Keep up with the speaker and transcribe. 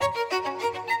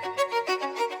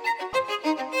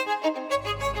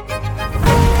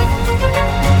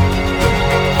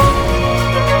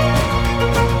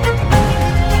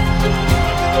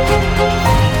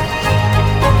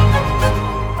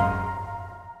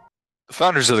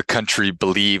Founders of the country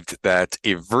believed that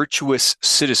a virtuous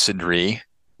citizenry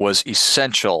was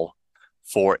essential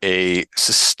for a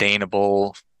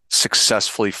sustainable,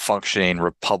 successfully functioning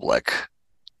republic.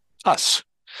 Us.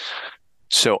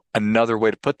 So another way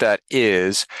to put that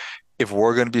is if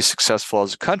we're going to be successful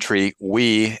as a country,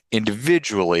 we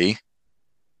individually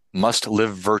must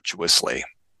live virtuously.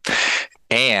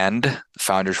 And the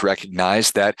founders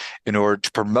recognized that in order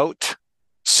to promote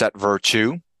set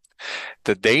virtue,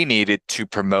 that they needed to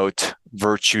promote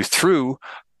virtue through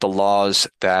the laws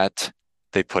that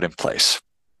they put in place.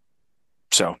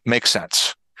 So makes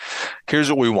sense.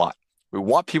 Here's what we want. We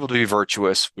want people to be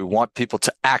virtuous. We want people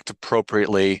to act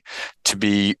appropriately, to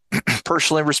be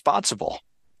personally responsible,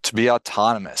 to be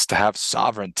autonomous, to have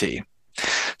sovereignty.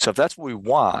 So if that's what we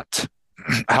want,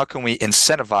 how can we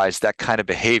incentivize that kind of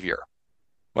behavior?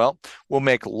 Well, we'll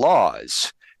make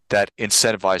laws that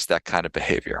incentivize that kind of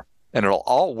behavior, and it'll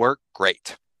all work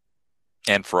great.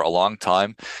 And for a long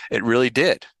time, it really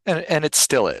did, and it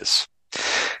still is.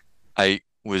 I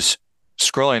was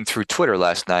scrolling through Twitter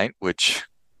last night, which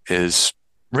is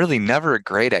really never a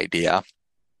great idea,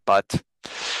 but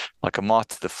like a moth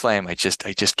to the flame, I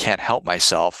just can't help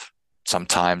myself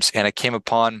sometimes. And I came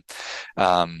upon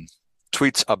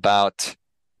tweets about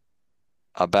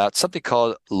something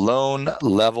called loan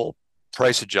level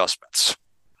price adjustments.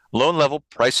 Loan level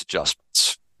price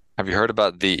adjustments. Have you heard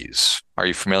about these? Are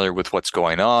you familiar with what's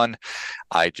going on?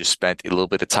 I just spent a little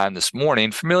bit of time this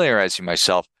morning familiarizing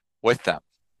myself with them.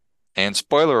 And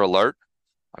spoiler alert,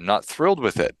 I'm not thrilled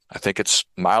with it. I think it's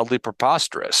mildly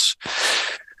preposterous.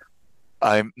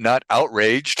 I'm not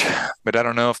outraged, but I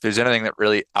don't know if there's anything that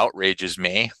really outrages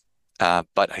me. But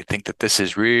I think that this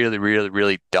is really, really,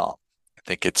 really dumb. I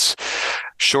think it's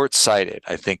short-sighted.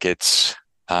 I think it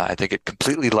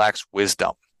completely lacks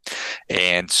wisdom.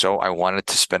 And so I wanted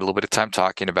to spend a little bit of time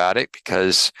talking about it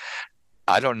because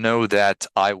I don't know that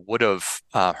I would have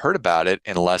heard about it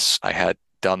unless I had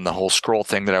done the whole scroll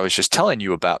thing that I was just telling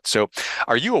you about. So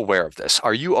are you aware of this?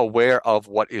 Are you aware of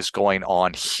what is going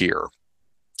on here?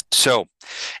 So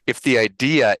if the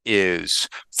idea is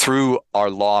through our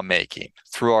lawmaking,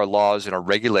 through our laws and our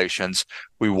regulations,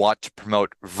 we want to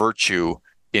promote virtue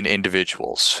in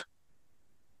individuals,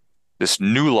 this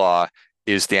new law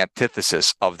is the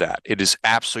antithesis of that. It is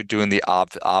absolutely doing the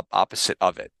opposite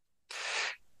of it.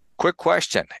 Quick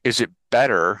question. Is it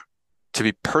better to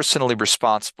be personally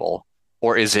responsible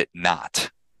or is it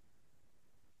not?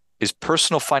 Is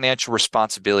personal financial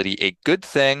responsibility a good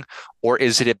thing or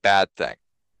is it a bad thing?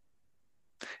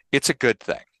 It's a good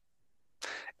thing.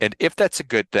 And if that's a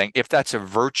good thing, if that's a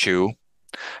virtue,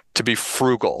 to be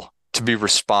frugal, to be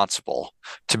responsible,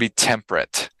 to be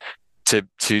temperate, to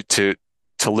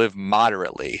live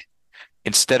moderately,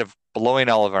 instead of blowing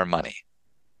all of our money,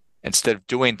 instead of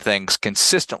doing things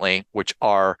consistently which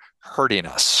are hurting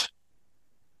us.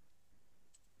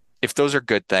 If those are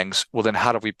good things, well, then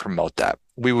how do we promote that?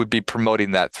 We would be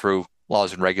promoting that through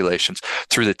laws and regulations,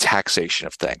 through the taxation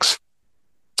of things.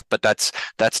 But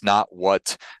that's not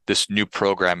what this new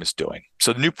program is doing.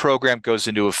 So the new program goes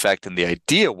into effect, and the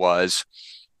idea was,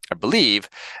 I believe,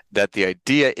 that the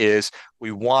idea is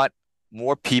we want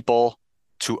more people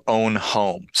to own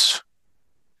homes.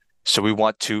 So we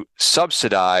want to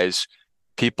subsidize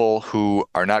people who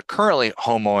are not currently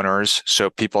homeowners,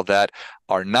 so people that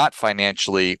are not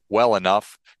financially well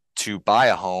enough to buy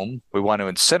a home. We want to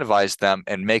incentivize them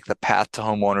and make the path to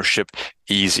home ownership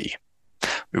easy.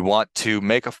 We want to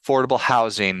make affordable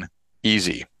housing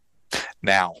easy.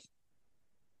 Now,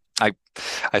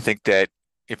 I think that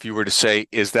if you were to say,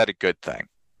 is that a good thing?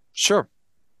 Sure,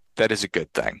 that is a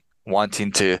good thing.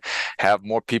 Wanting to have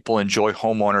more people enjoy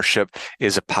home ownership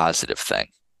is a positive thing.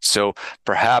 So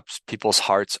perhaps people's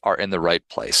hearts are in the right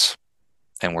place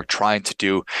and we're trying to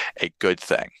do a good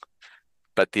thing.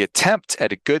 But the attempt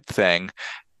at a good thing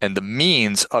and the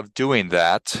means of doing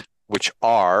that, which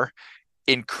are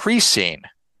increasing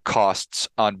costs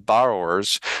on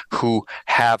borrowers who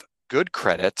have good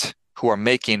credit, who are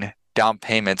making down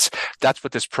payments, that's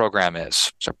what this program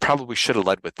is. So I probably should have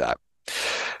led with that.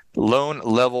 Loan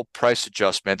level price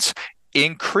adjustments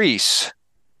increase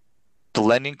the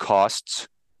lending costs.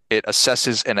 It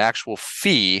assesses an actual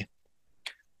fee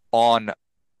on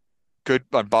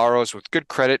borrowers with good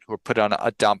credit who are put on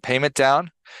a down payment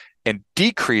down, and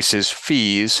decreases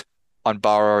fees on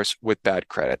borrowers with bad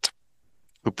credit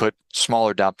who put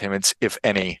smaller down payments, if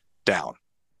any, down.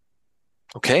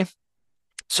 Okay?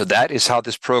 So that is how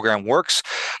this program works.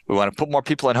 We want to put more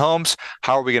people in homes.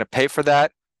 How are we going to pay for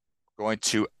that? We're going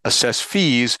to assess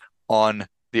fees on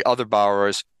the other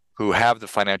borrowers who have the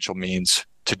financial means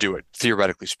to do it,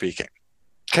 theoretically speaking.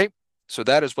 Okay? So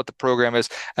that is what the program is,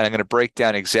 and I'm going to break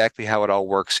down exactly how it all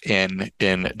works in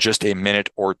just a minute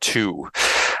or two.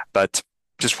 But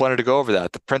just wanted to go over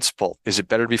that. The principle, is it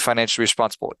better to be financially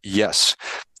responsible? Yes.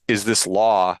 Is this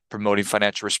law promoting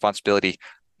financial responsibility?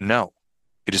 No.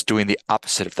 It is doing the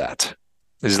opposite of that.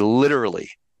 It is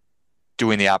literally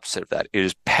doing the opposite of that. It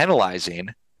is penalizing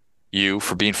you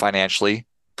for being financially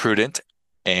prudent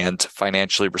and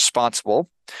financially responsible.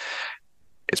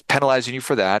 It's penalizing you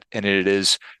for that, and it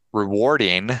is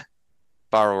rewarding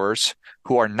borrowers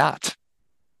who are not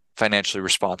financially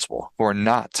responsible, who are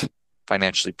not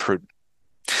financially prudent.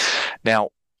 Now,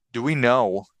 do we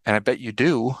know, and I bet you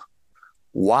do,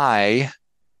 why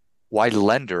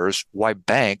lenders, why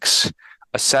banks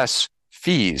assess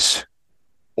fees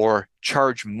or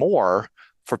charge more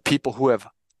for people who have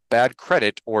bad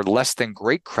credit or less than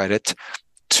great credit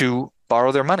to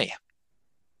borrow their money?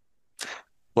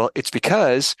 Well, it's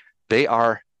because they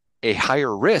are a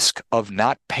higher risk of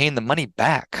not paying the money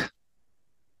back.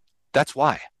 That's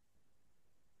why.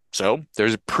 So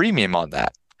there's a premium on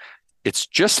that. It's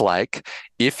just like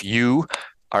if you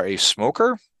are a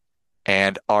smoker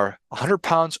and are 100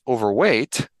 pounds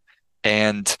overweight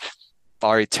and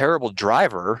are a terrible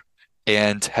driver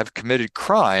and have committed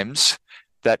crimes,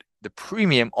 that the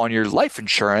premium on your life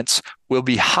insurance will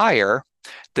be higher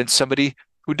than somebody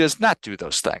who does not do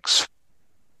those things.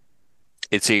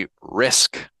 It's a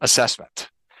risk assessment.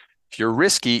 If you're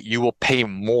risky, you will pay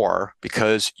more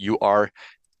because you are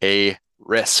a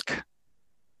risk.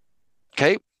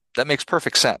 Okay, that makes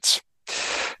perfect sense.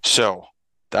 So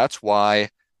that's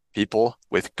why people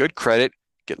with good credit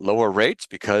get lower rates,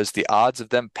 because the odds of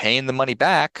them paying the money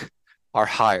back are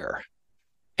higher.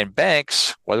 And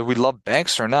banks, whether we love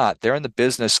banks or not, they're in the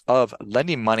business of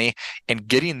lending money and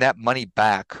getting that money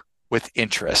back with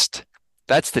interest.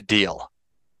 That's the deal.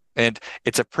 And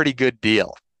it's a pretty good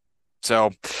deal.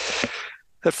 So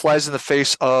that flies in the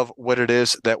face of what it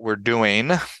is that we're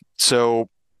doing. So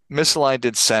misaligned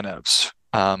incentives.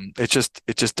 It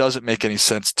just doesn't make any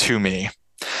sense to me.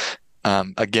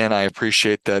 Again, I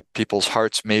appreciate that people's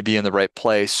hearts may be in the right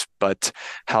place, but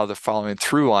how they're following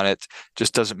through on it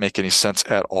just doesn't make any sense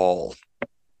at all.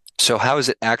 So how is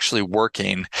it actually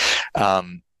working?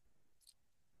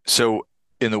 So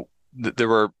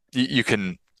you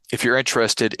can, if you're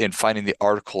interested in finding the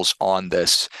articles on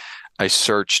this, I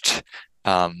searched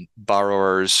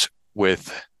borrowers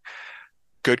with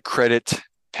good credit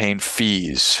paying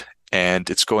fees, and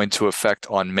it's going to affect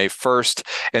on May 1st.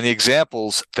 And the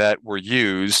examples that were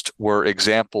used were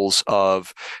examples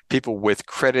of people with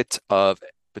credit of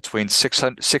between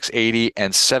 680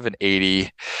 and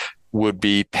 780 would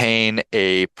be paying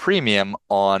a premium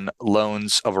on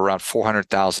loans of around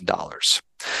 $400,000.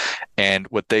 And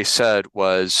what they said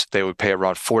was they would pay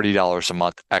around $40 a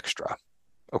month extra.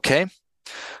 Okay?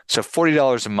 So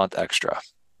 $40 a month extra.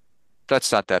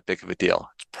 That's not that big of a deal.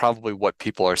 It's probably what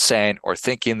people are saying or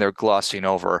thinking. They're glossing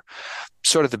over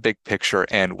sort of the big picture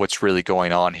and what's really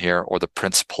going on here, or the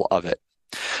principle of it.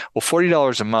 Well,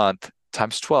 $40 a month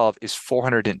times 12 is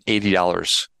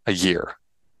 $480 a year.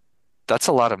 That's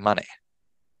a lot of money.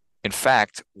 In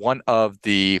fact, one of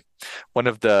the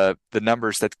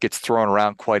numbers that gets thrown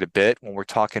around quite a bit when we're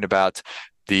talking about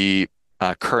the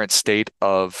current state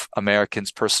of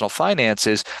Americans' personal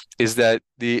finances is that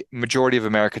the majority of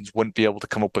Americans wouldn't be able to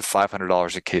come up with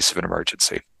 $500 in case of an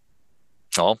emergency.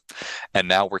 Oh, and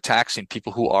now we're taxing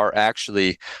people who are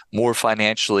actually more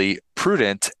financially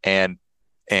prudent and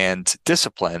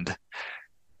disciplined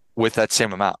with that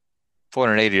same amount,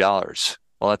 $480.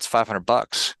 Well, that's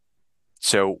 $500.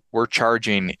 So we're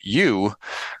charging you,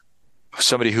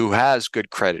 somebody who has good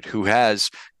credit, who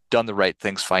has done the right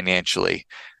things financially,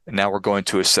 and now we're going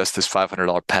to assess this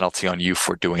 $500 penalty on you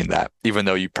for doing that, even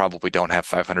though you probably don't have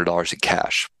 $500 in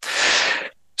cash.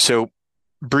 So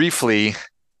briefly,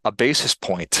 a basis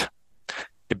point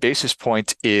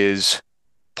is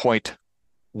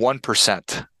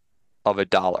 0.1% of a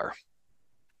dollar,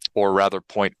 or rather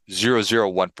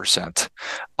 0.001%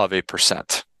 of a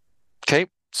percent. Okay,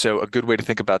 so a good way to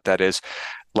think about that is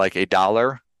like a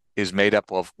dollar is made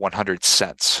up of 100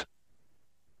 cents.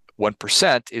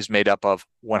 1% is made up of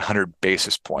 100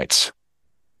 basis points.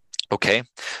 Okay,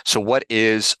 so what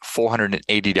is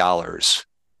 $480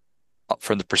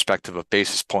 from the perspective of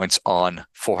basis points on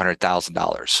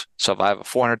 $400,000? So if I have a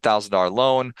 $400,000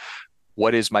 loan,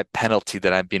 what is my penalty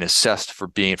that I'm being assessed for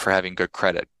having good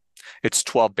credit? It's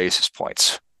 12 basis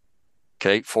points.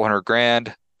 Okay, 400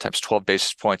 grand times 12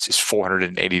 basis points is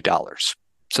 $480.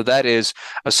 So that is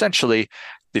essentially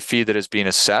the fee that is being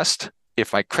assessed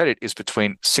if my credit is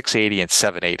between 680 and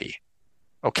 780.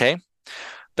 Okay,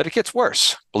 but it gets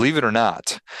worse, believe it or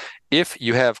not. If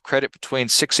you have credit between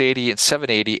 680 and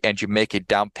 780 and you make a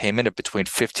down payment of between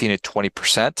 15 and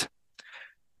 20%,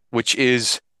 which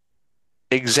is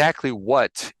exactly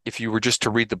what, if you were just to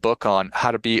read the book on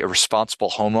how to be a responsible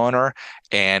homeowner,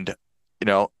 and,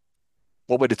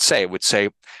 what would it say? It would say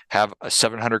have a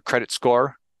 700 credit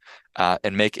score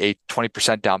and make a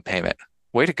 20% down payment.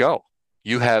 Way to go.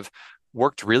 You have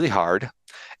worked really hard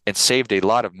and saved a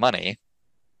lot of money.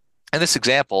 And this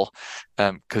example,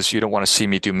 because you don't want to see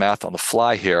me do math on the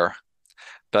fly here,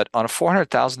 but on a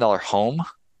 $400,000 home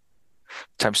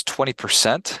times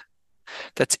 20%,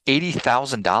 that's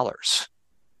 $80,000.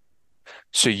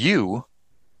 So you,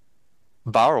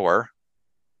 borrower,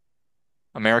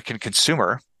 American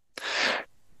consumer,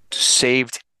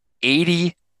 saved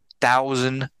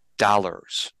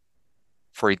 $80,000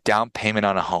 for a down payment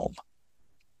on a home.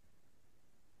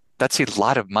 That's a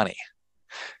lot of money.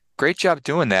 Great job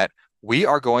doing that. We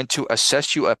are going to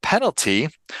assess you a penalty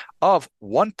of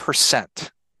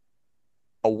 1%,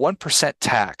 a 1%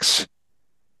 tax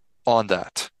on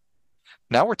that.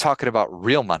 Now we're talking about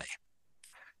real money.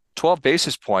 12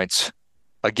 basis points,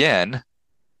 again,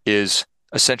 is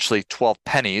essentially 12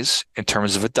 pennies in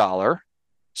terms of a dollar.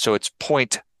 So it's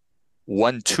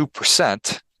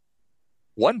 0.12%.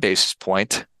 1 basis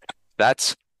point,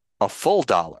 that's a full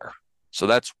dollar. So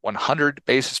that's 100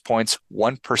 basis points,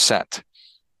 1%.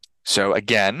 So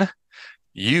again,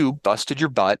 you busted your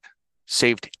butt,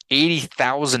 saved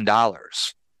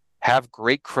 $80,000, have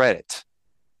great credit.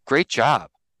 Great job.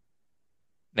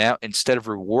 Now, instead of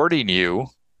rewarding you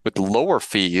with lower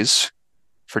fees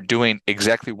for doing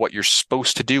exactly what you're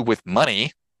supposed to do with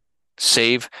money,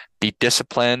 save, be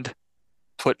disciplined,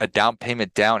 put a down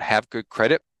payment down, have good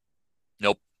credit,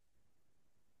 nope.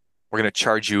 We're going to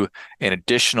charge you an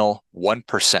additional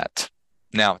 1%.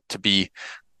 Now, to be,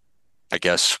 I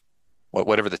guess,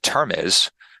 whatever the term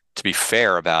is, to be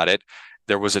fair about it,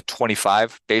 there was a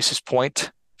 25 basis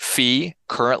point fee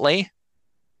currently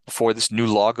before this new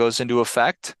law goes into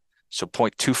effect. So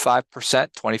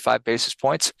 0.25%, 25 basis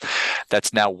points,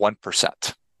 that's now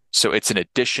 1%. So it's an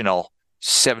additional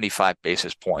 75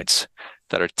 basis points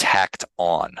that are tacked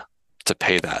on to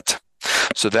pay that.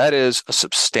 So that is a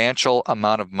substantial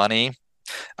amount of money.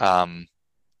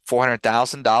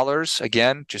 $400,000,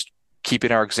 again, just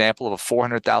keeping our example of a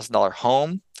 $400,000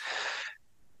 home,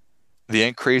 the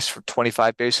increase from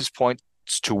 25 basis points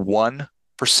to 1%,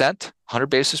 100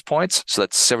 basis points. So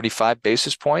that's 75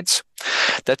 basis points.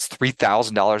 That's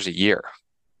 $3,000 a year.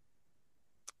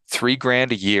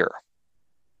 $3,000 a year.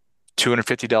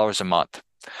 $250 a month.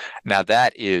 Now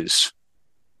that is,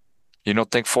 you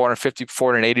don't think $450,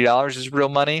 $480 is real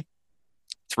money?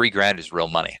 $3,000 is real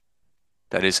money.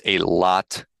 That is a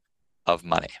lot of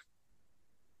money.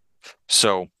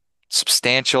 So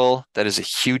substantial. That is a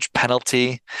huge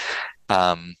penalty.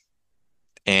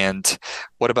 And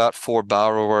what about for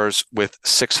borrowers with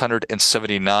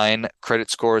 679 credit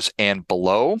scores and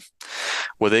below?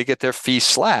 Will they get their fee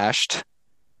slashed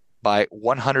by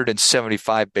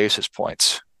 175 basis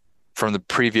points from the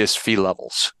previous fee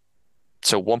levels?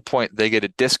 So at one point, they get a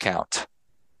discount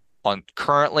on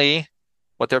currently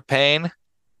what they're paying.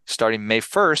 Starting May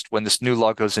 1st, when this new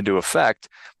law goes into effect,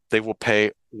 they will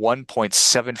pay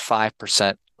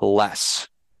 1.75% less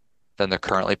than they're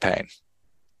currently paying.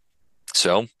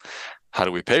 So how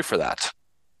do we pay for that?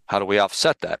 How do we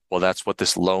offset that? Well, that's what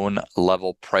this loan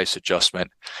level price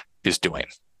adjustment is doing.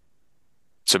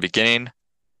 So beginning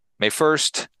May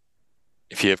 1st,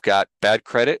 if you have got bad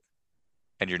credit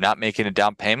and you're not making a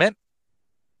down payment,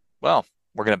 well,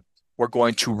 we're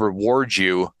going to reward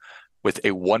you with a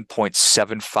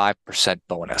 1.75%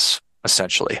 bonus,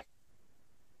 essentially.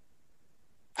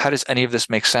 How does any of this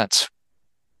make sense?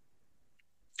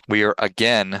 We are,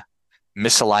 again,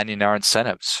 misaligning our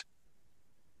incentives.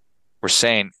 We're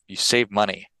saying you save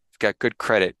money, you've got good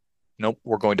credit. Nope,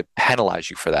 we're going to penalize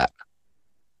you for that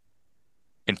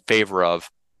in favor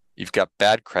of you've got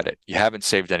bad credit, you haven't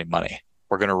saved any money.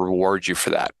 We're going to reward you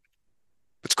for that.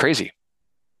 It's crazy.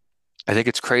 I think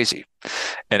it's crazy.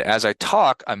 And as I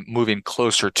talk, I'm moving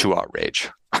closer to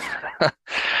outrage.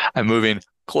 I'm moving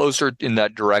closer in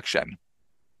that direction.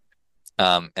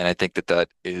 And I think that that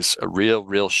is a real,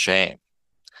 real shame.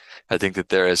 I think that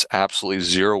there is absolutely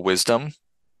zero wisdom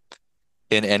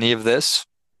in any of this.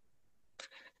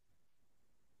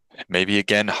 Maybe,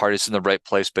 again, heart is in the right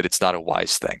place, but it's not a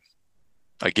wise thing.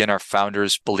 Again, our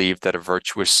founders believed that a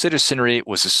virtuous citizenry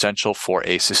was essential for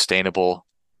a sustainable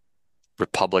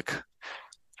republic.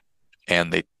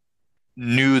 And they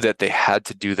knew that they had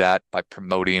to do that by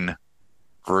promoting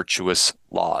virtuous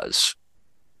laws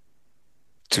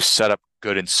to set up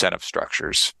good incentive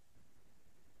structures.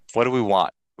 What do we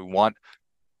want? We want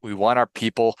We want our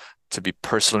people to be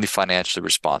personally financially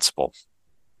responsible.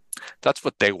 That's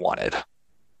what they wanted.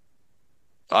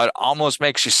 It almost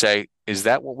makes you say, is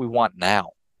that what we want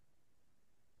now?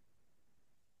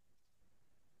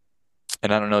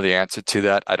 And I don't know the answer to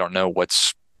that. I don't know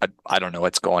I don't know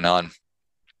what's going on,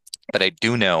 but I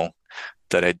do know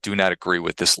that I do not agree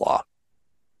with this law.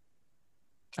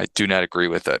 I do not agree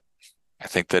with it. I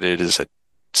think that it is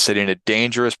setting a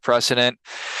dangerous precedent,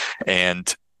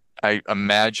 and I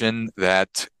imagine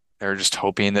that they're just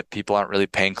hoping that people aren't really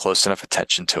paying close enough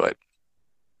attention to it.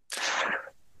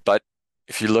 But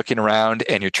if you're looking around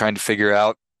and you're trying to figure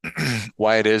out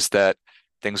why it is that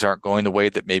things aren't going the way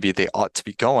that maybe they ought to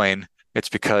be going, it's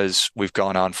because we've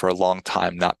gone on for a long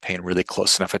time not paying really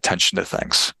close enough attention to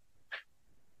things.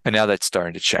 And now that's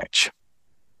starting to change.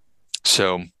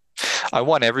 So I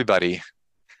want everybody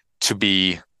to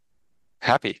be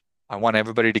happy. I want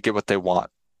everybody to get what they want.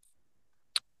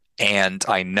 And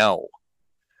I know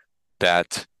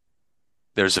that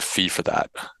there's a fee for that.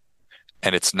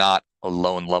 And it's not a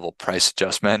loan level price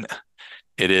adjustment.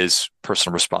 It is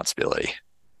personal responsibility.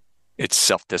 It's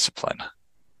self-discipline.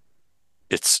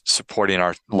 It's supporting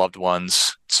our loved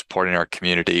ones, supporting our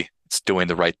community. It's doing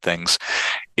the right things.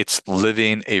 It's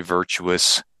living a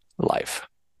virtuous life.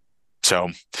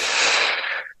 So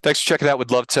thanks for checking out.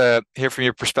 Would love to hear from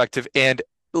your perspective. And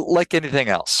like anything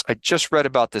else, I just read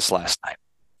about this last night.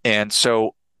 And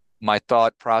so my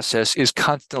thought process is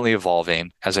constantly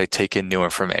evolving as I take in new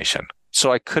information.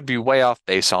 So I could be way off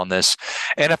base on this.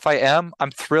 And if I am,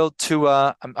 I'm thrilled to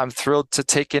I'm thrilled to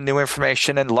take in new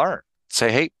information and learn. Say,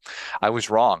 hey, I was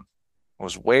wrong. I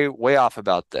was way off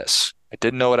about this. I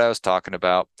didn't know what I was talking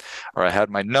about, or I had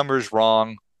my numbers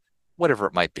wrong, whatever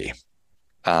it might be.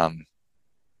 But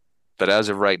as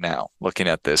of right now, looking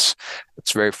at this,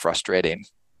 it's very frustrating.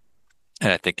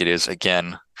 And I think it is,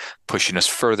 again, pushing us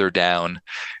further down,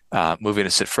 moving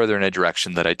us further in a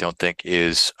direction that I don't think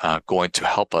is going to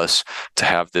help us to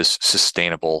have this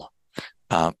sustainable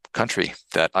country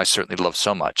that I certainly love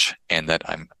so much, and that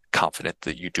I'm confident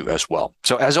that you do as well.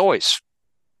 So as always,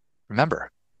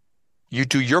 remember, you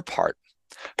do your part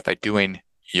by doing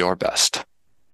your best.